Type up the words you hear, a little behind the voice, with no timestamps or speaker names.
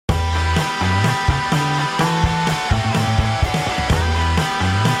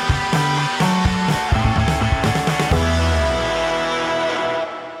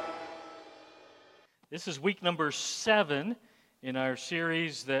This is week number 7 in our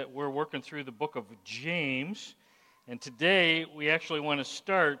series that we're working through the book of James. And today we actually want to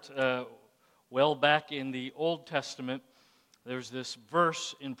start well back in the Old Testament. There's this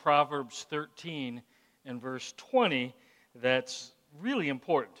verse in Proverbs 13 and verse 20 that's really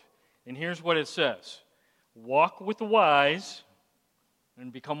important. And here's what it says: "Walk with the wise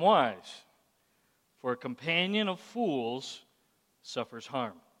and become wise, for a companion of fools suffers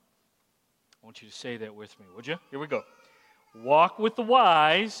harm." I want you to say that with me, would you? Here we go. Walk with the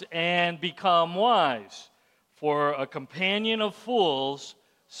wise and become wise, for a companion of fools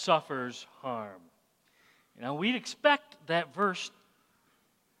suffers harm. Now, we'd expect that verse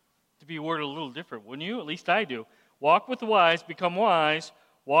to be worded a little different, wouldn't you? At least I do. Walk with the wise, become wise.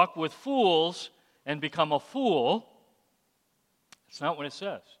 Walk with fools and become a fool. That's not what it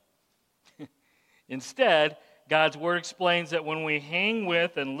says. Instead, God's Word explains that when we hang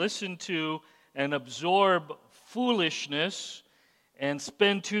with and listen to and absorb foolishness and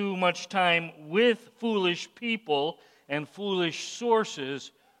spend too much time with foolish people and foolish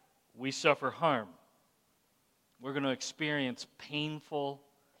sources, we suffer harm. We're going to experience painful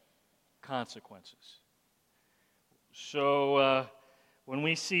consequences. So when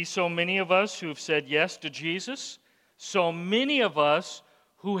we see so many of us who've said yes to Jesus, so many of us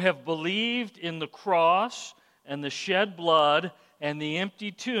who have believed in the cross and the shed blood and the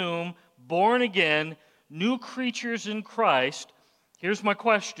empty tomb, born again, new creatures in Christ, here's my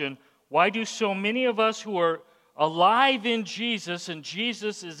question: why do so many of us who are alive in Jesus and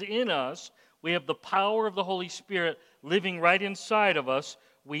Jesus is in us, we have the power of the Holy Spirit living right inside of us,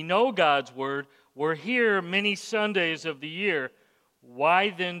 we know God's Word, we're here many Sundays of the year,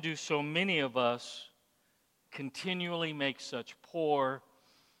 why then do so many of us continually make such poor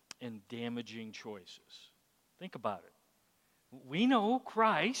and damaging choices? Think about it. We know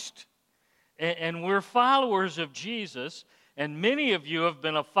Christ, and we're followers of Jesus, and many of you have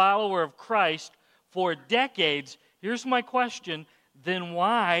been a follower of Christ for decades. Here's my question: then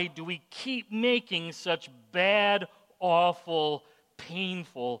why do we keep making such bad, awful,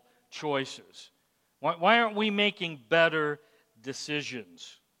 painful choices? Why aren't we making better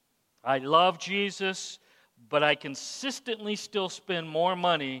decisions? I love Jesus, but I consistently still spend more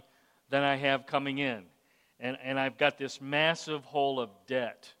money than I have coming in. And I've got this massive hole of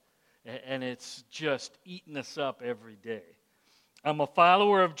debt, and it's just eating us up every day. I'm a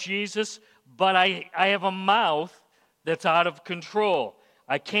follower of Jesus, but I have a mouth that's out of control.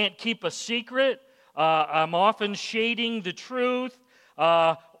 I can't keep a secret. I'm often shading the truth,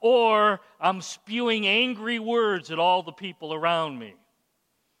 or I'm spewing angry words at all the people around me.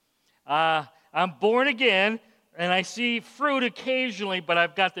 I'm born again, and I see fruit occasionally, but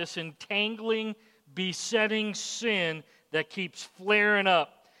I've got this entangling, besetting sin that keeps flaring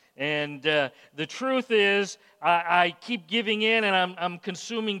up. And the truth is, I keep giving in, and I'm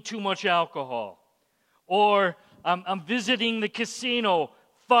consuming too much alcohol. Or I'm visiting the casino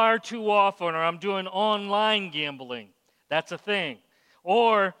far too often, or I'm doing online gambling. That's a thing.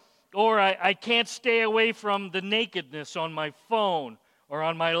 Or I can't stay away from the nakedness on my phone or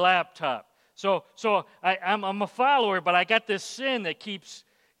on my laptop. So I'm a follower, but I got this sin that keeps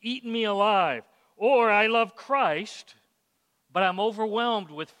eating me alive. Or I love Christ, but I'm overwhelmed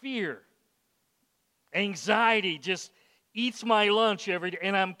with fear. Anxiety just eats my lunch every day,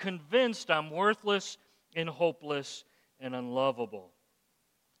 and I'm convinced I'm worthless and hopeless and unlovable.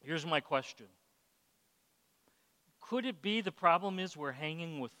 Here's my question: could it be the problem is we're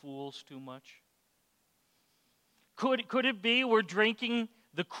hanging with fools too much? Could it be we're drinking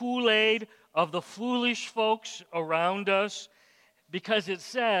the Kool-Aid of the foolish folks around us? Because it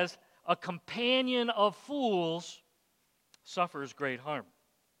says, a companion of fools suffers great harm.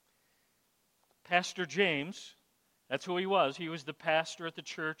 Pastor James, that's who he was. He was the pastor at the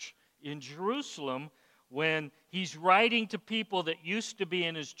church in Jerusalem when he's writing to people that used to be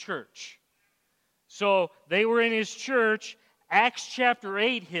in his church. So they were in his church. Acts chapter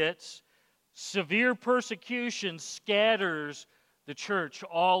 8 hits. Severe persecution scatters the church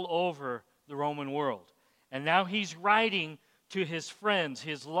all over the Roman world. And now he's writing to his friends,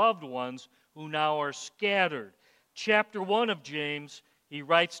 his loved ones, who now are scattered. Chapter 1 of James, he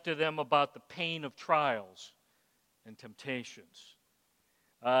writes to them about the pain of trials and temptations.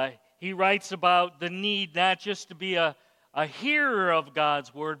 He writes about the need not just to be a hearer of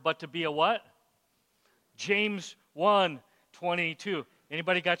God's word, but to be a what? James 1:22.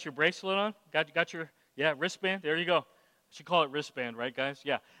 Anybody got your bracelet on? Got your wristband? There you go. I should call it wristband, right, guys?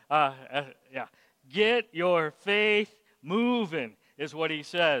 Yeah. Get your faith moving is what he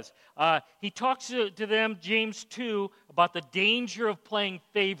says. He talks to them, James 2, about the danger of playing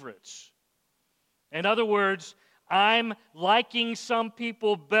favorites. In other words, I'm liking some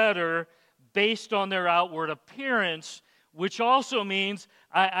people better based on their outward appearance, which also means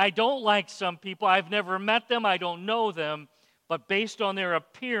I don't like some people. I've never met them. I don't know them. But based on their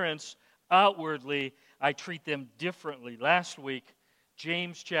appearance outwardly, I treat them differently. Last week,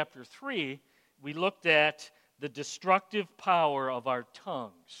 James chapter 3, we looked at the destructive power of our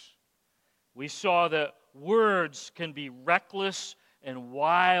tongues. We saw that words can be reckless and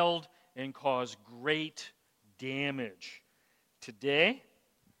wild and cause great damage. Today,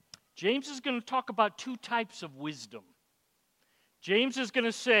 James is going to talk about two types of wisdom. James is going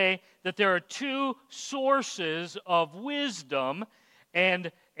to say that there are two sources of wisdom, and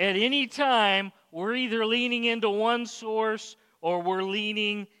at any time, we're either leaning into one source or we're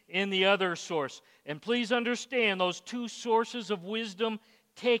leaning in the other source. And please understand, those two sources of wisdom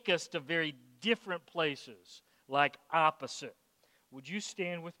take us to very different places, like opposite. Would you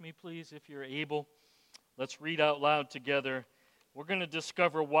stand with me, please, if you're able? Let's read out loud together. We're going to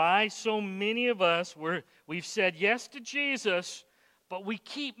discover why so many of us, we've said yes to Jesus, but we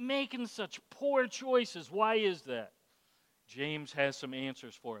keep making such poor choices. Why is that? James has some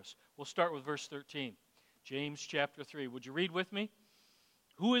answers for us. We'll start with verse 13. James chapter 3. Would you read with me?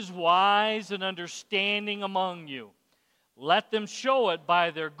 Who is wise and understanding among you? Let them show it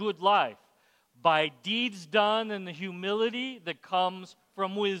by their good life, by deeds done in the humility that comes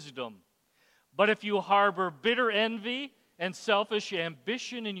from wisdom. But if you harbor bitter envy and selfish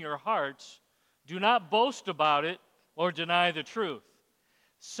ambition in your hearts, do not boast about it or deny the truth.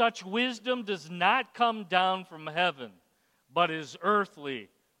 Such wisdom does not come down from heaven, but is earthly,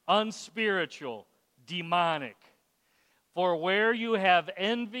 unspiritual, demonic. For where you have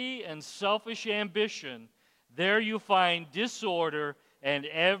envy and selfish ambition, there you find disorder and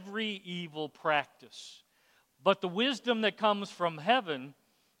every evil practice. But the wisdom that comes from heaven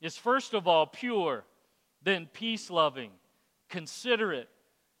is first of all pure, then peace-loving, considerate,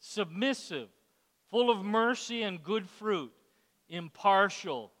 submissive, full of mercy and good fruit,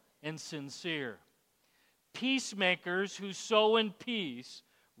 impartial and sincere. Peacemakers who sow in peace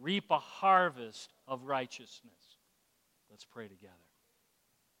reap a harvest of righteousness. Let's pray together.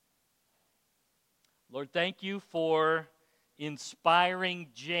 Lord, thank you for inspiring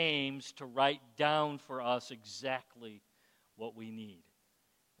James to write down for us exactly what we need.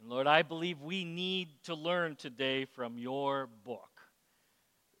 And Lord, I believe we need to learn today from your book.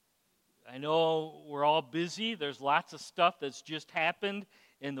 I know we're all busy. There's lots of stuff that's just happened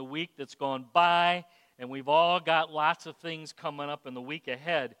in the week that's gone by, and we've all got lots of things coming up in the week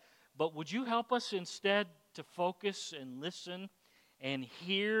ahead. But would you help us instead to focus and listen and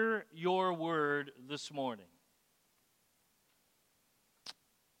hear your word this morning?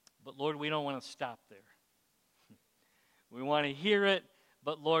 But Lord, we don't want to stop there. We want to hear it,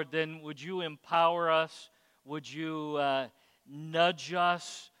 but Lord, then would you empower us? Would you nudge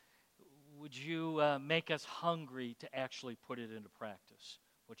us? Would you make us hungry to actually put it into practice,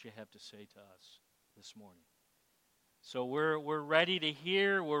 what you have to say to us this morning? So we're ready to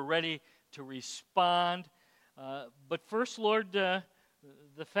hear. We're ready to respond. But first, Lord, the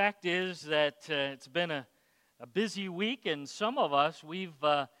fact is that it's been a busy week, and some of us, we've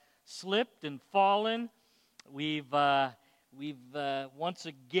slipped and fallen. We've once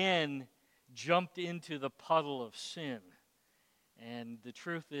again jumped into the puddle of sin. And the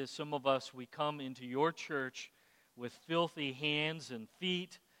truth is, some of us, we come into your church with filthy hands and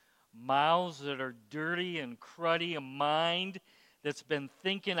feet, mouths that are dirty and cruddy, a mind that's been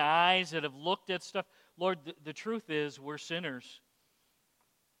thinking, eyes that have looked at stuff. Lord, the truth is, we're sinners.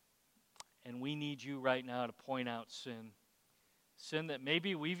 And we need you right now to point out sin. Sin that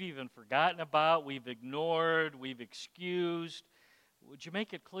maybe we've even forgotten about, we've ignored, we've excused. Would you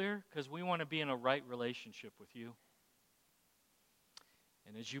make it clear? Because we want to be in a right relationship with you.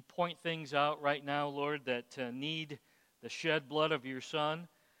 And as you point things out right now, Lord, that need the shed blood of your Son,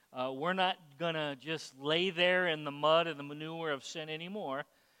 we're not going to just lay there in the mud and the manure of sin anymore.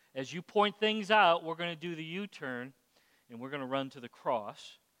 As you point things out, we're going to do the U-turn, and we're going to run to the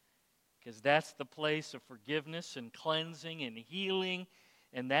cross, because that's the place of forgiveness and cleansing and healing,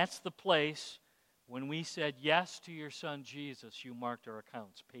 and that's the place when we said yes to your Son Jesus, you marked our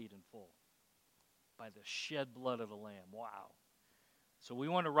accounts paid in full by the shed blood of the Lamb. Wow. So we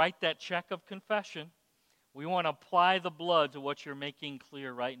want to write that check of confession. We want to apply the blood to what you're making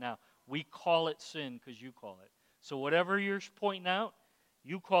clear right now. We call it sin because you call it. So whatever you're pointing out,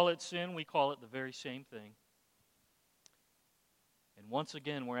 you call it sin, we call it the very same thing. And once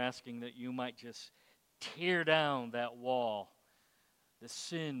again, we're asking that you might just tear down that wall. The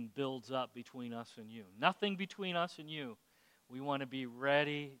sin builds up between us and you. Nothing between us and you. We want to be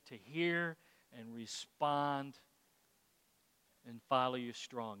ready to hear and respond and follow you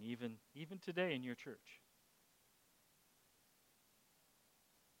strong, even today in your church.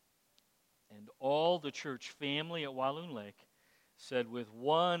 And all the church family at Walloon Lake said with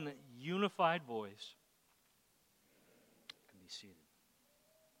one unified voice, you can be seated.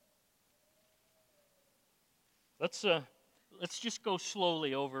 Let's just go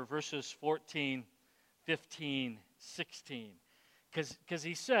slowly over verses 14, 15, 16. Because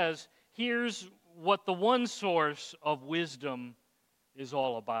he says, here's what the one source of wisdom is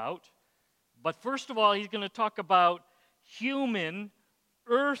all about. But first of all, he's going to talk about human,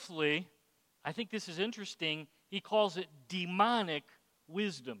 earthly, I think this is interesting, he calls it demonic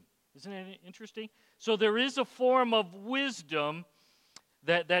wisdom. Isn't that interesting? So there is a form of wisdom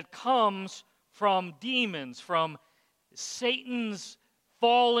that comes from demons, from Satan's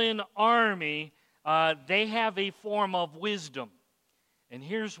fallen army. They have a form of wisdom. And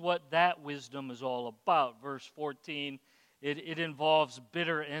here's what that wisdom is all about. Verse 14, it involves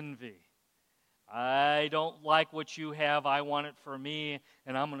bitter envy. I don't like what you have. I want it for me,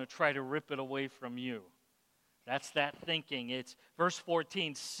 and I'm going to try to rip it away from you. That's that thinking. It's verse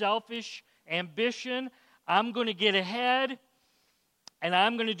 14, selfish ambition. I'm going to get ahead, and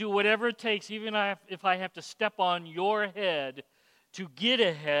I'm going to do whatever it takes, even if I have to step on your head to get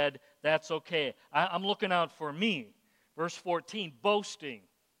ahead, that's okay. I'm looking out for me. Verse 14, boasting,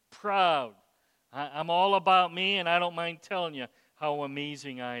 proud. I'm all about me, and I don't mind telling you how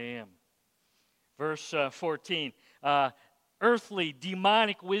amazing I am. Verse 14, earthly,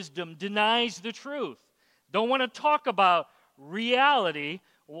 demonic wisdom denies the truth. Don't want to talk about reality,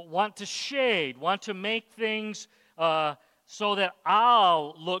 want to shade, want to make things so that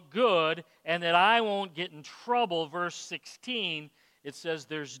I'll look good and that I won't get in trouble. Verse 16, it says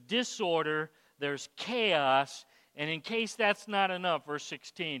there's disorder, there's chaos, and in case that's not enough, verse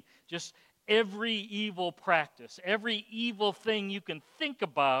 16, just every evil practice, every evil thing you can think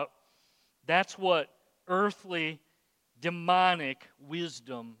about, that's what earthly, demonic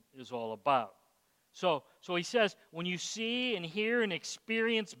wisdom is all about. So he says, when you see and hear and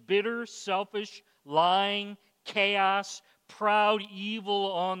experience bitter, selfish, lying, chaos, proud,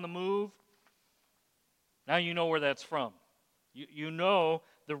 evil on the move, now you know where that's from. You know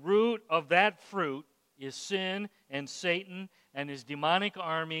the root of that fruit is sin and Satan and his demonic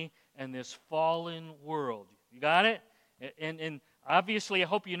army and this fallen world. You got it? And obviously, I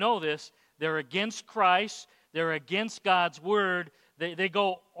hope you know this, they're against Christ, they're against God's word, they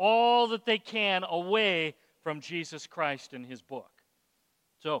go all that they can away from Jesus Christ and his book.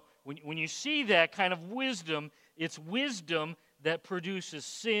 So when you see that kind of wisdom, it's wisdom that produces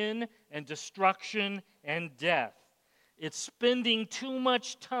sin and destruction and death. It's spending too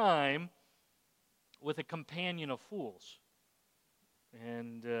much time with a companion of fools.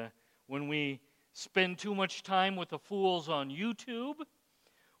 And when we spend too much time with the fools on YouTube,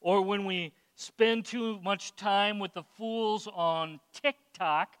 or when we spend too much time with the fools on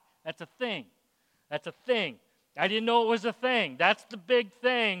TikTok, that's a thing. That's a thing. I didn't know it was a thing. That's the big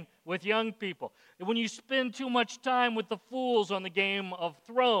thing with young people. When you spend too much time with the fools on the Game of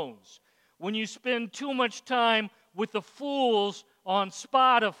Thrones, when you spend too much time with the fools on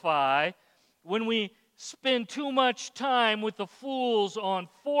Spotify, when we spend too much time with the fools on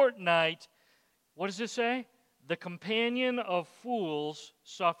Fortnite, what does it say? The companion of fools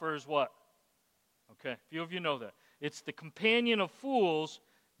suffers what? Okay, a few of you know that. It's the companion of fools,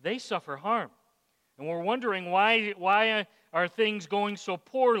 they suffer harm. And we're wondering why are things going so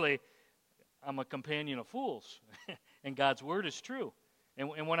poorly? I'm a companion of fools, and God's word is true.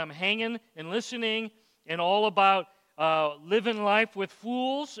 And when I'm hanging and listening and all about living life with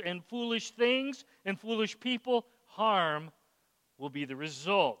fools and foolish things and foolish people, harm will be the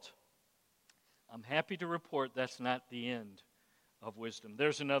result. I'm happy to report that's not the end of wisdom.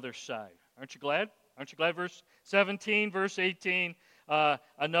 There's another side. Aren't you glad? Aren't you glad? Verse 17, verse 18,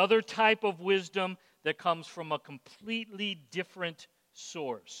 another type of wisdom that comes from a completely different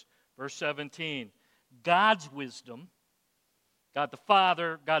source. Verse 17, God's wisdom, God the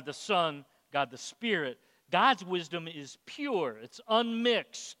Father, God the Son, God the Spirit, God's wisdom is pure. It's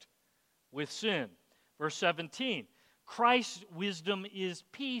unmixed with sin. Verse 17, Christ's wisdom is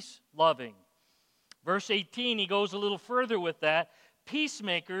peace-loving. Verse 18, he goes a little further with that.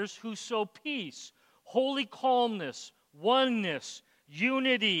 Peacemakers who sow peace, holy calmness, oneness,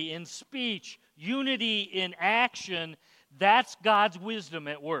 unity in speech, unity in action, that's God's wisdom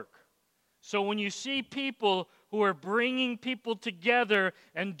at work. So when you see people who are bringing people together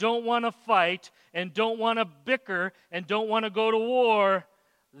and don't want to fight and don't want to bicker and don't want to go to war,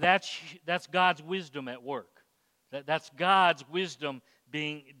 that's God's wisdom at work. That's God's wisdom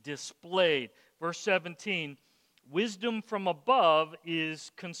being displayed. Verse 17, wisdom from above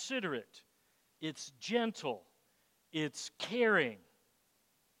is considerate. It's gentle. It's caring.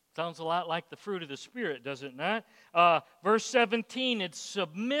 Sounds a lot like the fruit of the Spirit, does it not? Verse 17, it's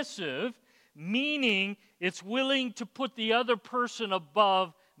submissive, meaning it's willing to put the other person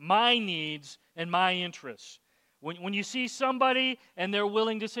above my needs and my interests. When you see somebody and they're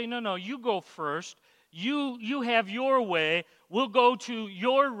willing to say, no, you go first. You have your way. We'll go to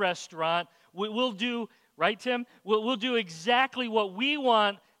your restaurant. We'll do, right, Tim? We'll do exactly what we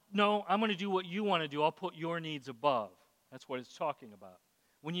want. No, I'm going to do what you want to do. I'll put your needs above. That's what it's talking about.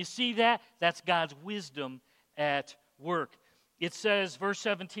 When you see that, that's God's wisdom at work. It says, verse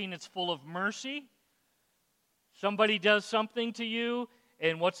 17, it's full of mercy. Somebody does something to you,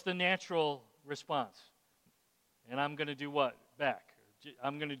 and what's the natural response? And I'm going to do what? Back.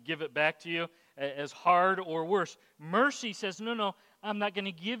 I'm going to give it back to you as hard or worse. Mercy says, no, I'm not going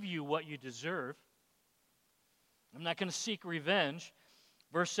to give you what you deserve. I'm not going to seek revenge.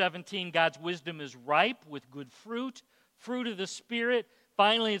 Verse 17, God's wisdom is ripe with good fruit, fruit of the Spirit.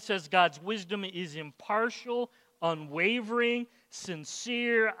 Finally, it says God's wisdom is impartial, unwavering,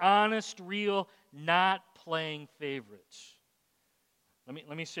 sincere, honest, real, not playing favorites.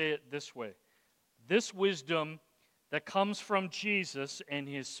 Let me say it this way. This wisdom that comes from Jesus and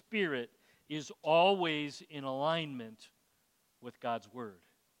His Spirit is always in alignment with God's Word.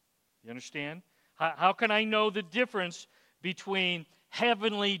 You understand? How can I know the difference between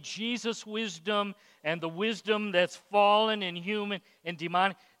heavenly Jesus wisdom and the wisdom that's fallen and human and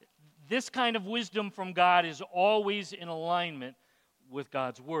demonic? This kind of wisdom from God is always in alignment with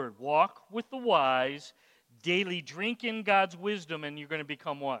God's Word. Walk with the wise, daily drink in God's wisdom, and you're going to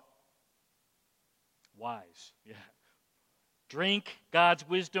become what? Wise. Yeah. Drink God's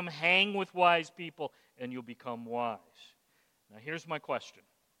wisdom, hang with wise people, and you'll become wise. Now here's my question.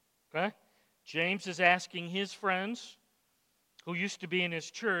 Okay? James is asking his friends who used to be in his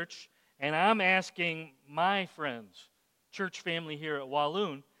church, and I'm asking my friends, church family here at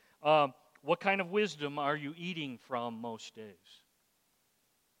Walloon, what kind of wisdom are you eating from most days?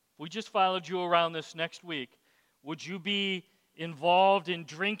 If we just followed you around this next week, would you be involved in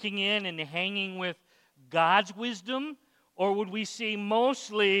drinking in and hanging with God's wisdom? Or would we see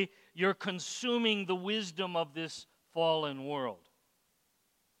mostly you're consuming the wisdom of this fallen world?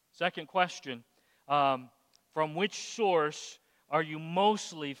 Second question, from which source are you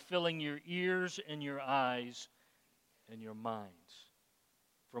mostly filling your ears and your eyes and your minds?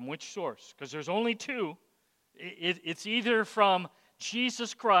 From which source? Because there's only two. It's either from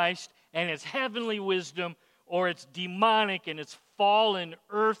Jesus Christ and it's heavenly wisdom, or it's demonic and it's fallen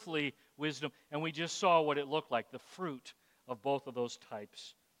earthly wisdom. And we just saw what it looked like, the fruit of both of those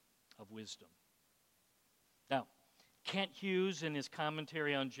types of wisdom. Now, Kent Hughes, in his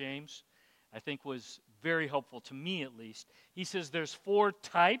commentary on James, I think was very helpful to me at least. He says there's 4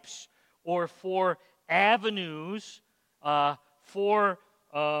 types or 4 avenues, 4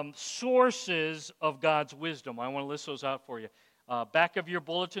 sources of God's wisdom. I want to list those out for you. Back of your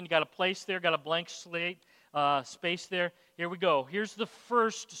bulletin, you got a place there, got a blank slate space there. Here we go. Here's the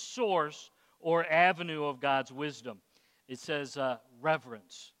first source or avenue of God's wisdom. It says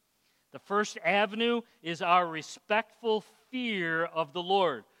reverence. The first avenue is our respectful fear of the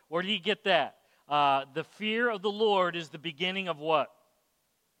Lord. Where do you get that? The fear of the Lord is the beginning of what?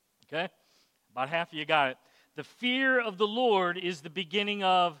 Okay? About half of you got it. The fear of the Lord is the beginning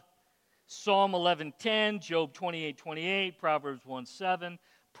of Psalm 11:10, Job 28:28, Proverbs 1:7,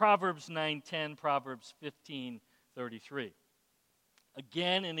 Proverbs 9:10, Proverbs 15:33.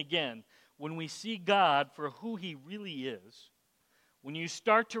 Again and again, when we see God for who He really is, when you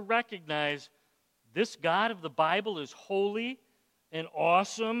start to recognize this God of the Bible is holy and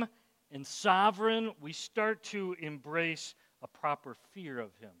awesome and sovereign, we start to embrace a proper fear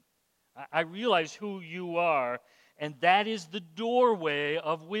of Him. I realize who you are, and that is the doorway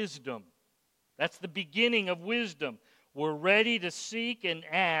of wisdom. That's the beginning of wisdom. We're ready to seek and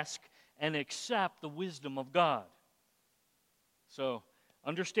ask and accept the wisdom of God. So,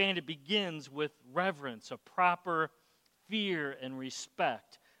 understand it begins with reverence, a proper fear and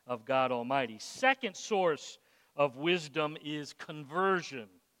respect of God Almighty. Second source of wisdom is conversion.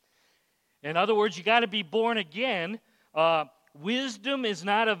 In other words, you got to be born again. Wisdom is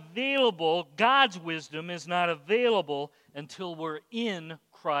not available, God's wisdom is not available until we're in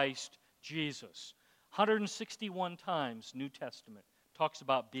Christ Jesus. 161 times, New Testament talks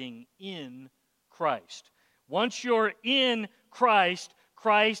about being in Christ. Once you're in Christ,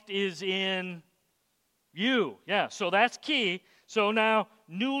 Christ is in you. Yeah, so that's key. So now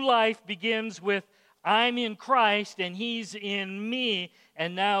new life begins with I'm in Christ and He's in me,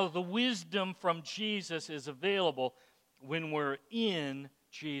 and now the wisdom from Jesus is available when we're in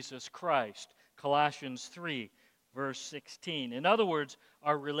Jesus Christ. Colossians 3, verse 16. In other words,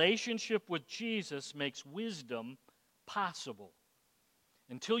 our relationship with Jesus makes wisdom possible.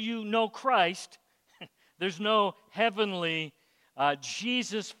 Until you know Christ, there's no heavenly,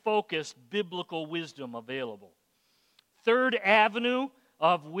 Jesus-focused biblical wisdom available. Third avenue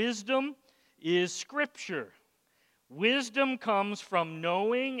of wisdom is Scripture. Wisdom comes from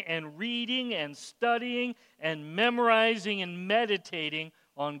knowing and reading and studying and memorizing and meditating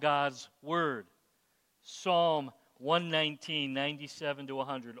on God's Word. Psalm 119, 97 to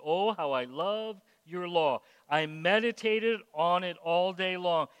 100. Oh, how I love your law. I meditated on it all day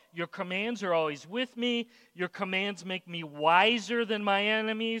long. Your commands are always with me. Your commands make me wiser than my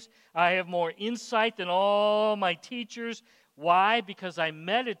enemies. I have more insight than all my teachers. Why? Because I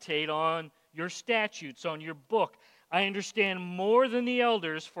meditate on your statutes, on your book. I understand more than the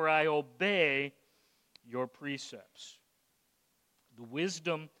elders, for I obey your precepts. The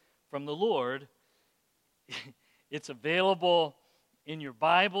wisdom from the Lord, it's available in your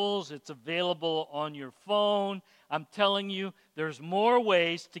Bibles. It's available on your phone. I'm telling you, there's more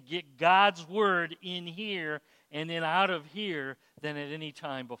ways to get God's Word in here and then out of here than at any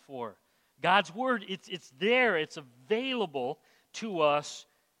time before. God's Word, it's there. It's available to us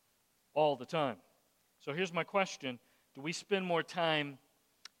all the time. So here's my question. Do we spend more time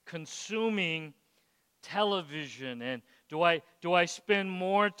consuming television? And do I spend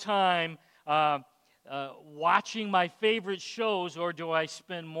more time watching my favorite shows, or do I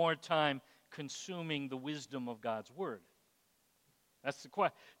spend more time consuming the wisdom of God's Word? That's the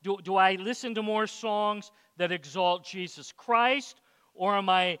question. Do I listen to more songs that exalt Jesus Christ, or am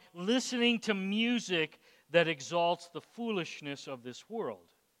I listening to music that exalts the foolishness of this world?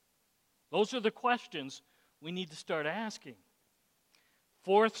 Those are the questions we need to start asking.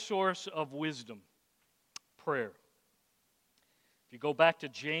 Fourth source of wisdom, prayer. If you go back to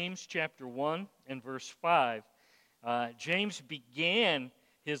James chapter 1 and verse 5, James began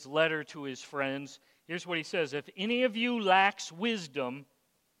his letter to his friends. Here's what he says. If any of you lacks wisdom,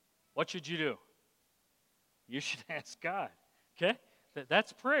 what should you do? You should ask God. Okay?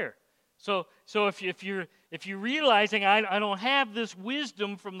 That's prayer. So if you're realizing I don't have this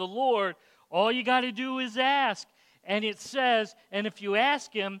wisdom from the Lord, all you got to do is ask. And it says, and if you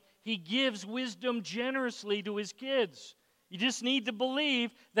ask Him, He gives wisdom generously to His kids. You just need to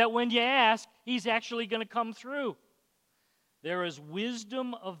believe that when you ask, He's actually going to come through. There is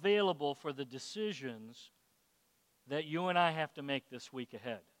wisdom available for the decisions that you and I have to make this week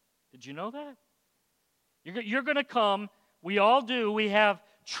ahead. Did you know that? You're going to come. We all do. We have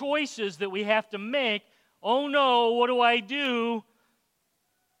choices that we have to make. Oh no, what do I do?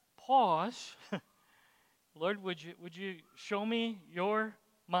 Pause. Lord, would you show me your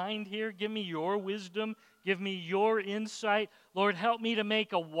mind here? Give me your wisdom. Give me your insight. Lord, help me to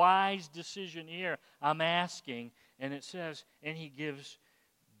make a wise decision here. I'm asking. And it says, and He gives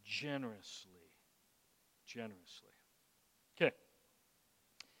generously. Generously. Okay.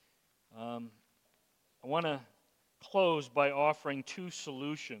 I want to close by offering two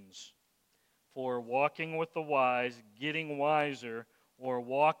solutions for walking with the wise, getting wiser, or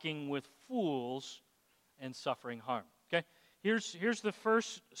walking with fools and suffering harm. Okay? Here's the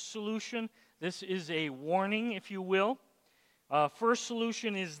first solution. This is a warning, if you will. First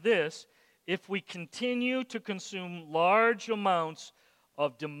solution is this. If we continue to consume large amounts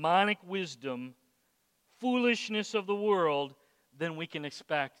of demonic wisdom, foolishness of the world, then we can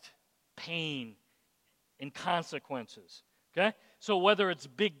expect pain and consequences. Okay? So whether it's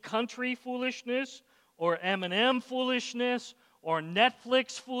big country foolishness, or M&M foolishness, or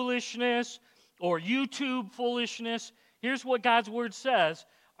Netflix foolishness, or YouTube foolishness, here's what God's Word says.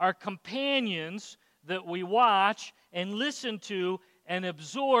 Our companions that we watch and listen to and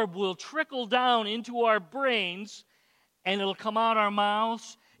absorb will trickle down into our brains, and it'll come out our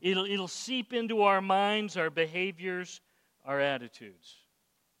mouths. It'll seep into our minds, our behaviors, our attitudes.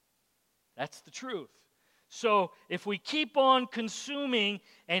 That's the truth. So if we keep on consuming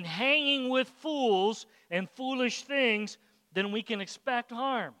and hanging with fools and foolish things, then we can expect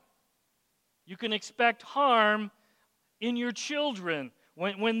harm. You can expect harm in your children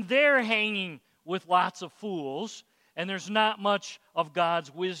when they're hanging with lots of fools and there's not much of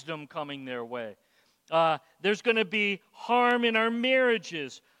God's wisdom coming their way. There's going to be harm in our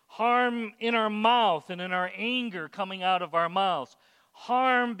marriages, harm in our mouth and in our anger coming out of our mouths.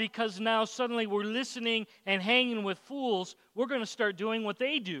 Harm because now suddenly we're listening and hanging with fools. We're going to start doing what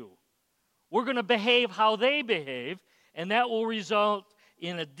they do. We're going to behave how they behave, and that will result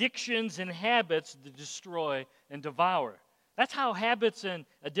in addictions and habits to destroy and devour. That's how habits and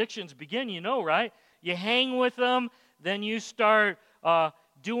addictions begin, you know, right? You hang with them, then you start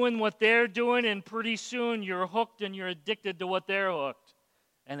doing what they're doing, and pretty soon you're hooked and you're addicted to what they're hooked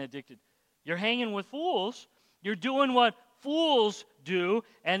and addicted. You're hanging with fools. You're doing what fools do,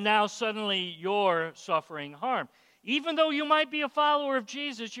 and now suddenly you're suffering harm. Even though you might be a follower of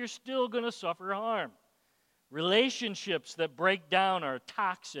Jesus, you're still going to suffer harm. Relationships that break down are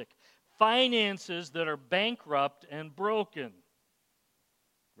toxic. Finances that are bankrupt and broken.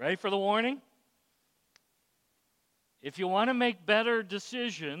 Ready for the warning? If you want to make better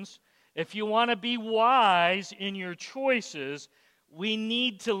decisions, if you want to be wise in your choices, we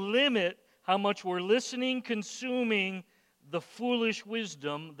need to limit how much we're listening, consuming the foolish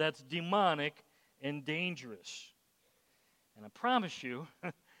wisdom that's demonic and dangerous. And I promise you,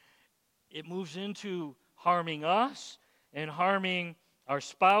 it moves into harming us and harming our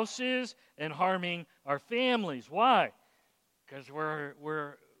spouses and harming our families. Why? Because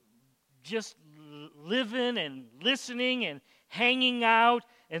we're just living and listening and hanging out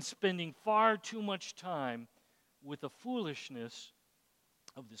and spending far too much time with the foolishness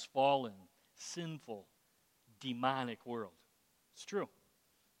of this fallen, sinful, demonic world. It's true.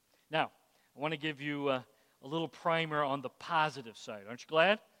 Now, I want to give you a little primer on the positive side. Aren't you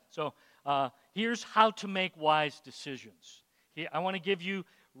glad? So here's how to make wise decisions. I want to give you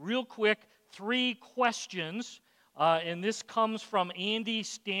real quick 3 questions. And this comes from Andy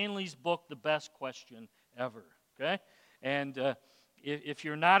Stanley's book, The Best Question Ever. Okay? And if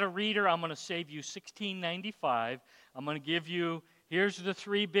you're not a reader, I'm going to save you $16.95. I'm going to give you, here's the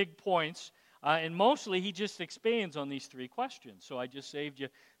 3 big points. And mostly he just expands on these 3 questions. So I just saved you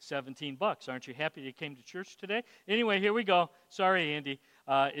 $17. Aren't you happy you came to church today? Anyway, here we go. Sorry, Andy.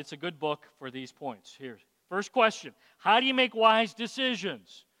 It's a good book for these points. Here. First question. How do you make wise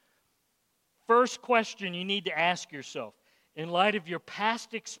decisions? First question you need to ask yourself, in light of your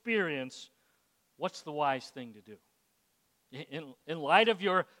past experience, what's the wise thing to do? In light of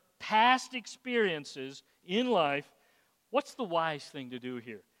your past experiences in life, what's the wise thing to do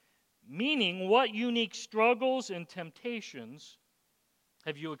here? Meaning, what unique struggles and temptations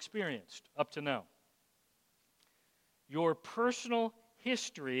have you experienced up to now? Your personal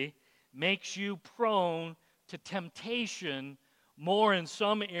history makes you prone to temptation more in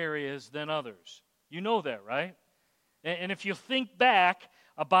some areas than others. You know that, right? And if you think back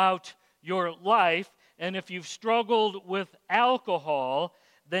about your life, and if you've struggled with alcohol,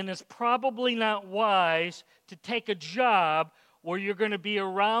 then it's probably not wise to take a job where you're going to be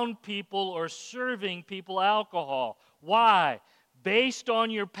around people or serving people alcohol. Why? Based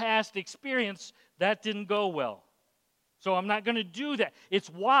on your past experience, that didn't go well. So I'm not going to do that. It's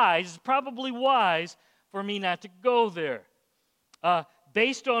probably wise for me not to go there.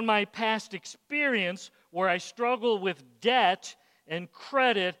 Based on my past experience where I struggle with debt and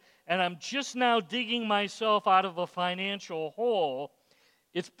credit, and I'm just now digging myself out of a financial hole,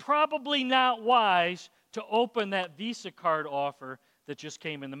 it's probably not wise to open that Visa card offer that just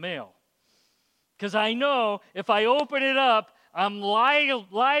came in the mail. Because I know if I open it up, I'm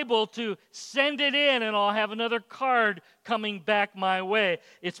liable to send it in and I'll have another card coming back my way.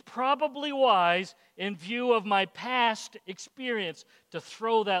 It's probably wise, in view of my past experience, to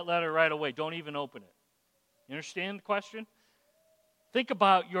throw that letter right away. Don't even open it. You understand the question? Think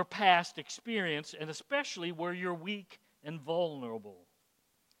about your past experience, and especially where you're weak and vulnerable.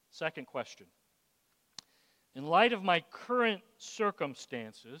 Second question. In light of my current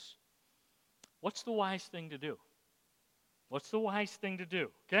circumstances, what's the wise thing to do? What's the wise thing to do?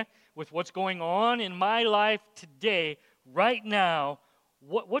 Okay? With what's going on in my life today, right now,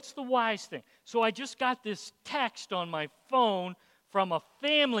 what's the wise thing? So I just got this text on my phone from a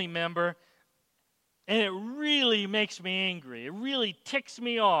family member, and it really makes me angry. It really ticks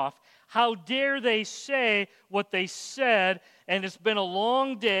me off. How dare they say what they said, and it's been a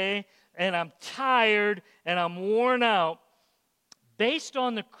long day, and I'm tired, and I'm worn out. Based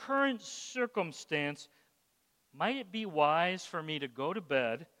on the current circumstance, might it be wise for me to go to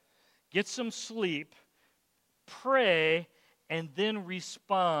bed, get some sleep, pray, and then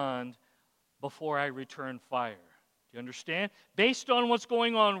respond before I return fire? Do you understand? Based on what's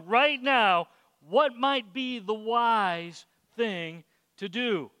going on right now, what might be the wise thing to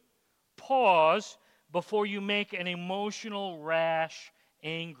do? Pause before you make an emotional, rash,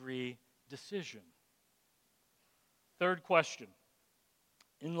 angry decision. Third question.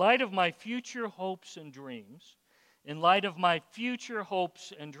 In light of my future hopes and dreams,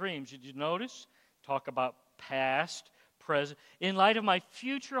 did you notice? Talk about past, present. In light of my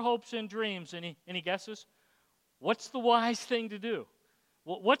future hopes and dreams, any guesses? What's the wise thing to do?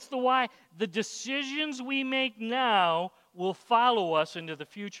 What's the why? The decisions we make now will follow us into the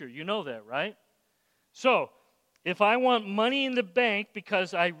future. You know that, right? So, if I want money in the bank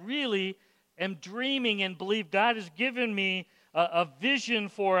because I really am dreaming and believe God has given me a vision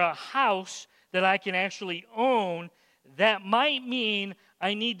for a house that I can actually own, that might mean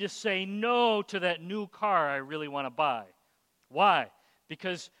I need to say no to that new car I really want to buy. Why?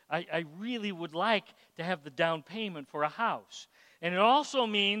 Because I really would like to have the down payment for a house. And it also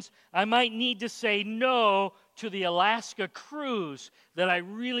means I might need to say no to the Alaska cruise that I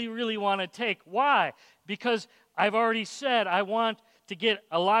really, really want to take. Why? Because I've already said I want to get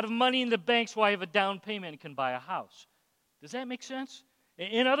a lot of money in the bank so I have a down payment and can buy a house. Does that make sense?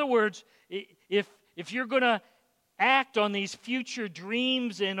 In other words, if you're going to act on these future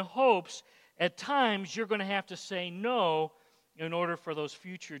dreams and hopes, at times you're going to have to say no in order for those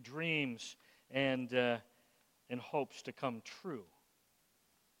future dreams and hopes to come true.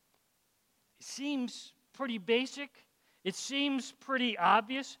 It seems pretty basic. It seems pretty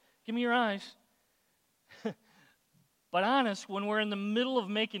obvious. Give me your eyes. But honest, when we're in the middle of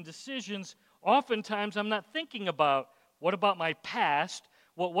making decisions, oftentimes I'm not thinking about what about my past,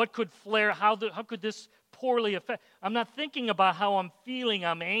 what could flare, how could this poorly affect. I'm not thinking about how I'm feeling.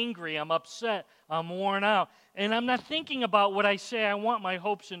 I'm angry, I'm upset, I'm worn out. And I'm not thinking about what I say I want, my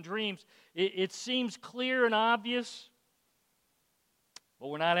hopes and dreams. It seems clear and obvious, but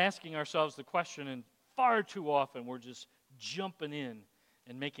we're not asking ourselves the question, and far too often we're just jumping in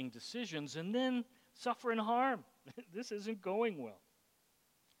and making decisions and then suffering harm. This isn't going well.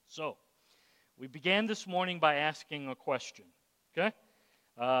 So, we began this morning by asking a question, okay?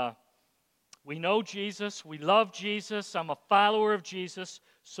 We know Jesus. We love Jesus. I'm a follower of Jesus.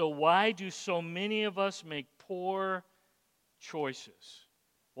 So why do so many of us make poor choices?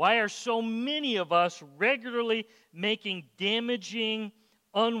 Why are so many of us regularly making damaging,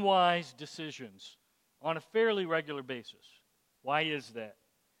 unwise decisions on a fairly regular basis? Why is that?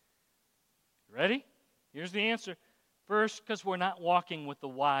 Ready? Here's the answer. First, because we're not walking with the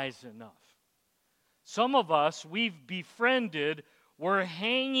wise enough. Some of us, we've befriended, we're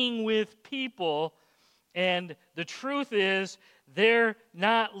hanging with people, and the truth is they're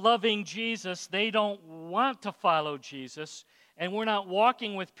not loving Jesus. They don't want to follow Jesus, and we're not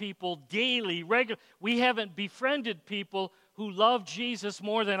walking with people daily, regularly. We haven't befriended people who love Jesus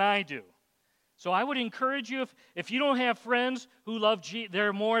more than I do. So I would encourage you, if you don't have friends who love Jesus,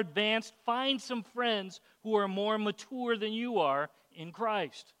 they're more advanced, find some friends who are more mature than you are in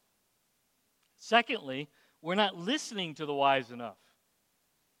Christ. Secondly, we're not listening to the wise enough.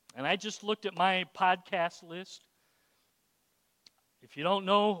 And I just looked at my podcast list. If you don't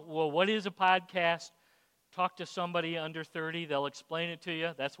know, well, what is a podcast? Talk to somebody under 30. They'll explain it to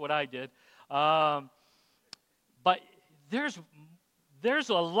you. That's what I did. But there's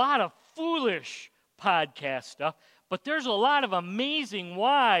a lot of foolish podcast stuff, but there's a lot of amazing,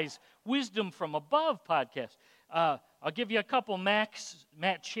 wise, wisdom from above podcasts. I'll give you a couple.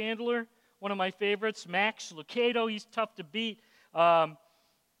 Matt Chandler, one of my favorites. Max Lucado, he's tough to beat.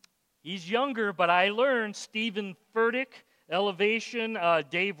 He's younger, but I learned. Stephen Furtick, Elevation,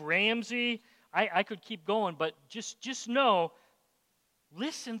 Dave Ramsey. I could keep going, but just know,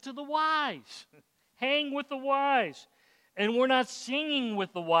 listen to the wise. Hang with the wise. And we're not singing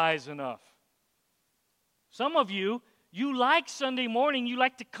with the wise enough. Some of you like Sunday morning, you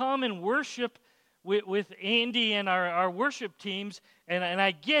like to come and worship with Andy and our worship teams, and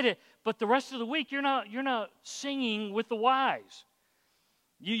I get it, but the rest of the week you're not singing with the wise.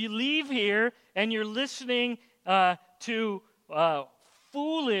 You leave here and you're listening to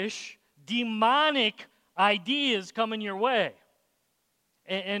foolish, demonic ideas coming your way.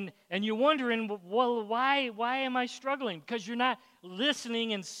 And you're wondering, well, why am I struggling? Because you're not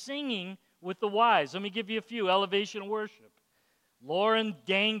listening and singing with the wise. Let me give you a few. Elevation Worship. Lauren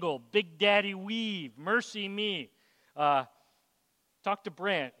Dangle, Big Daddy Weave, Mercy Me. Talk to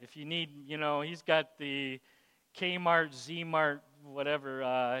Brent if you need, he's got the Kmart, Z-Mart,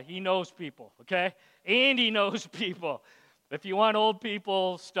 whatever. He knows people, okay? Andy knows people. If you want old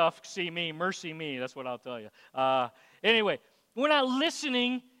people stuff, see me, Mercy Me. That's what I'll tell you. Anyway. We're not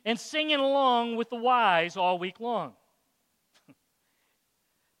listening and singing along with the wise all week long.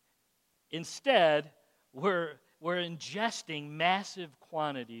 Instead, we're ingesting massive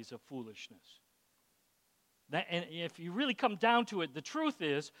quantities of foolishness. And if you really come down to it, the truth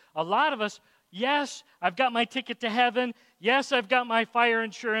is, a lot of us, yes, I've got my ticket to heaven. Yes, I've got my fire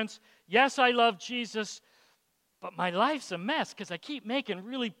insurance. Yes, I love Jesus. But my life's a mess because I keep making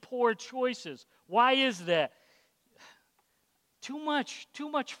really poor choices. Why is that? Too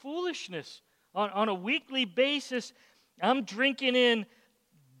much foolishness. On a weekly basis, I'm drinking in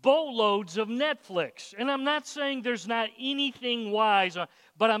boatloads of Netflix. And I'm not saying there's not anything wise,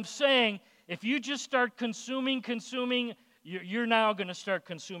 but I'm saying if you just start consuming, you're now going to start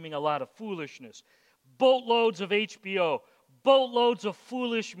consuming a lot of foolishness. Boatloads of HBO, boatloads of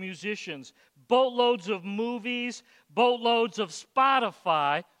foolish musicians, boatloads of movies, boatloads of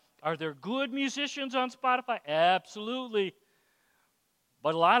Spotify. Are there good musicians on Spotify? Absolutely.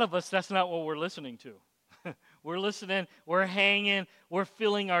 But a lot of us, that's not what we're listening to. We're listening, we're hanging, we're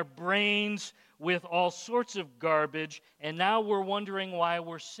filling our brains with all sorts of garbage, and now we're wondering why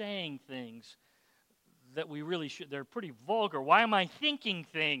we're saying things that we really should. They're pretty vulgar. Why am I thinking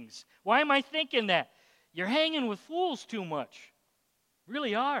things? Why am I thinking that? You're hanging with fools too much.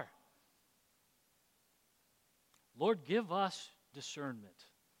 Really are. Lord, give us discernment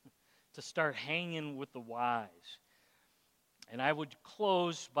to start hanging with the wise. And I would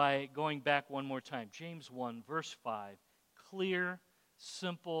close by going back one more time. James 1, verse 5. Clear,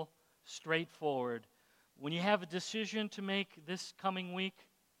 simple, straightforward. When you have a decision to make this coming week,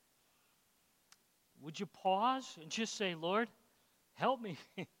 would you pause and just say, Lord, help me.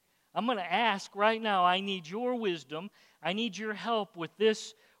 I'm going to ask right now. I need your wisdom. I need your help with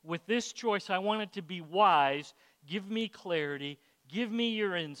this choice. I want it to be wise. Give me clarity. Give me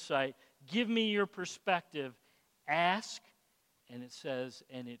your insight. Give me your perspective. Ask, and it says,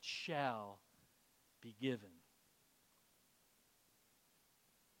 and it shall be given.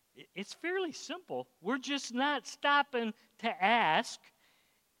 It's fairly simple. We're just not stopping to ask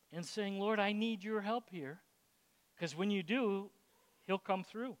and saying, Lord, I need your help here. Because when you do, he'll come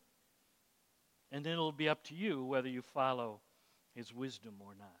through. And then it'll be up to you whether you follow his wisdom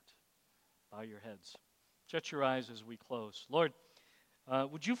or not. Bow your heads. Shut your eyes as we close. Lord,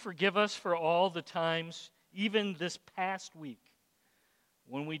 would you forgive us for all the times, even this past week,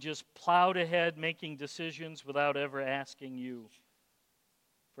 when we just plowed ahead making decisions without ever asking you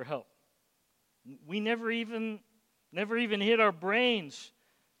for help? We never even hit our brains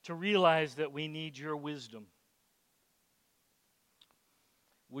to realize that we need your wisdom.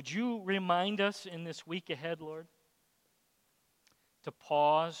 Would you remind us in this week ahead, Lord, to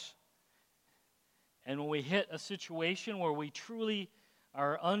pause, and when we hit a situation where we truly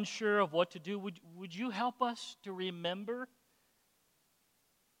are unsure of what to do, would you help us to remember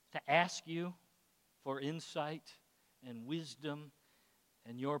to ask you for insight and wisdom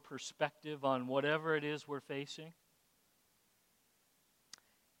and your perspective on whatever it is we're facing?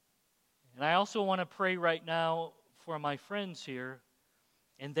 And I also want to pray right now for my friends here,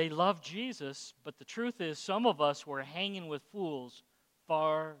 and they love Jesus, but the truth is some of us were hanging with fools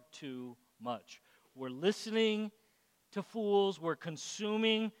far too much. We're listening to fools. We're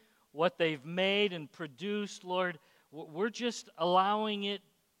consuming what they've made and produced. Lord, we're just allowing it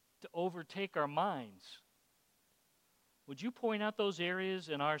to overtake our minds. Would you point out those areas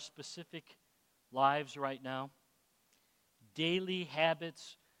in our specific lives right now? Daily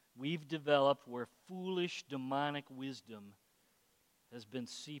habits we've developed where foolish demonic wisdom has been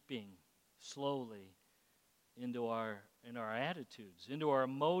seeping slowly into our attitudes, into our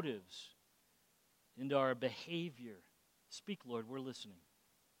motives, into our behavior. Speak, Lord, we're listening.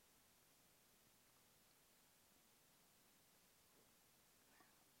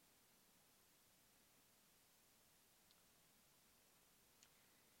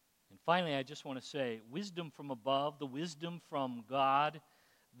 And finally, I just want to say, wisdom from above, the wisdom from God,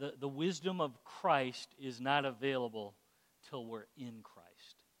 the wisdom of Christ is not available till we're in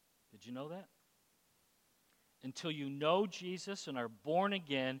Christ. Did you know that? Until you know Jesus and are born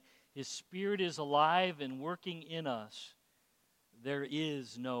again, his Spirit is alive and working in us, there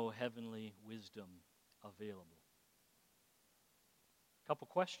is no heavenly wisdom available. A couple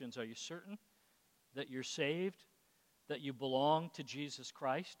questions. Are you certain that you're saved, that you belong to Jesus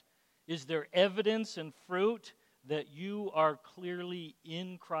Christ? Is there evidence and fruit that you are clearly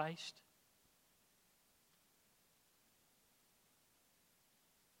in Christ?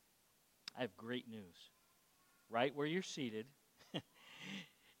 I have great news. Right where you're seated,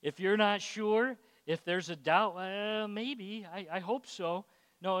 if you're not sure, if there's a doubt, maybe, I hope so.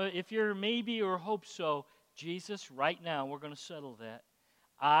 No, if you're maybe or hope so, Jesus, right now, we're going to settle that.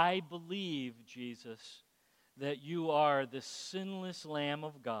 I believe, Jesus, that you are the sinless Lamb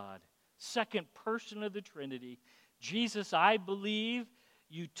of God, second person of the Trinity. Jesus, I believe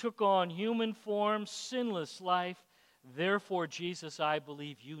you took on human form, sinless life. Therefore, Jesus, I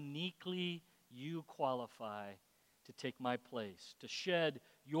believe uniquely you qualify to take my place, to shed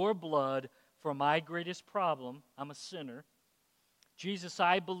your blood for my greatest problem. I'm a sinner. Jesus,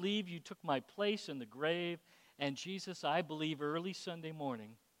 I believe you took my place in the grave. And Jesus, I believe early Sunday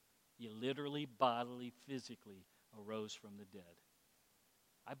morning, you literally, bodily, physically arose from the dead.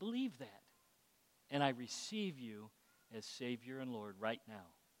 I believe that. And I receive you as Savior and Lord right now.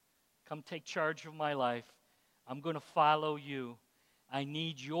 Come take charge of my life. I'm going to follow you. I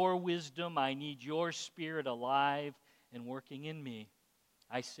need your wisdom. I need your Spirit alive and working in me.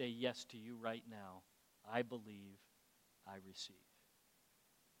 I say yes to you right now. I believe, I receive.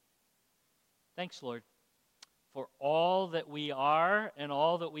 Thanks, Lord, for all that we are and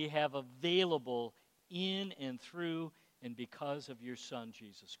all that we have available in and through and because of your Son,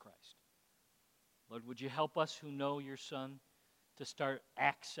 Jesus Christ. Lord, would you help us who know your Son to start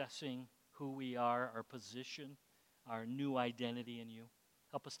accessing who we are, our position, our new identity in you.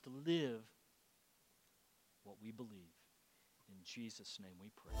 Help us to live what we believe. In Jesus' name we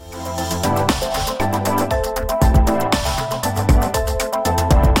pray.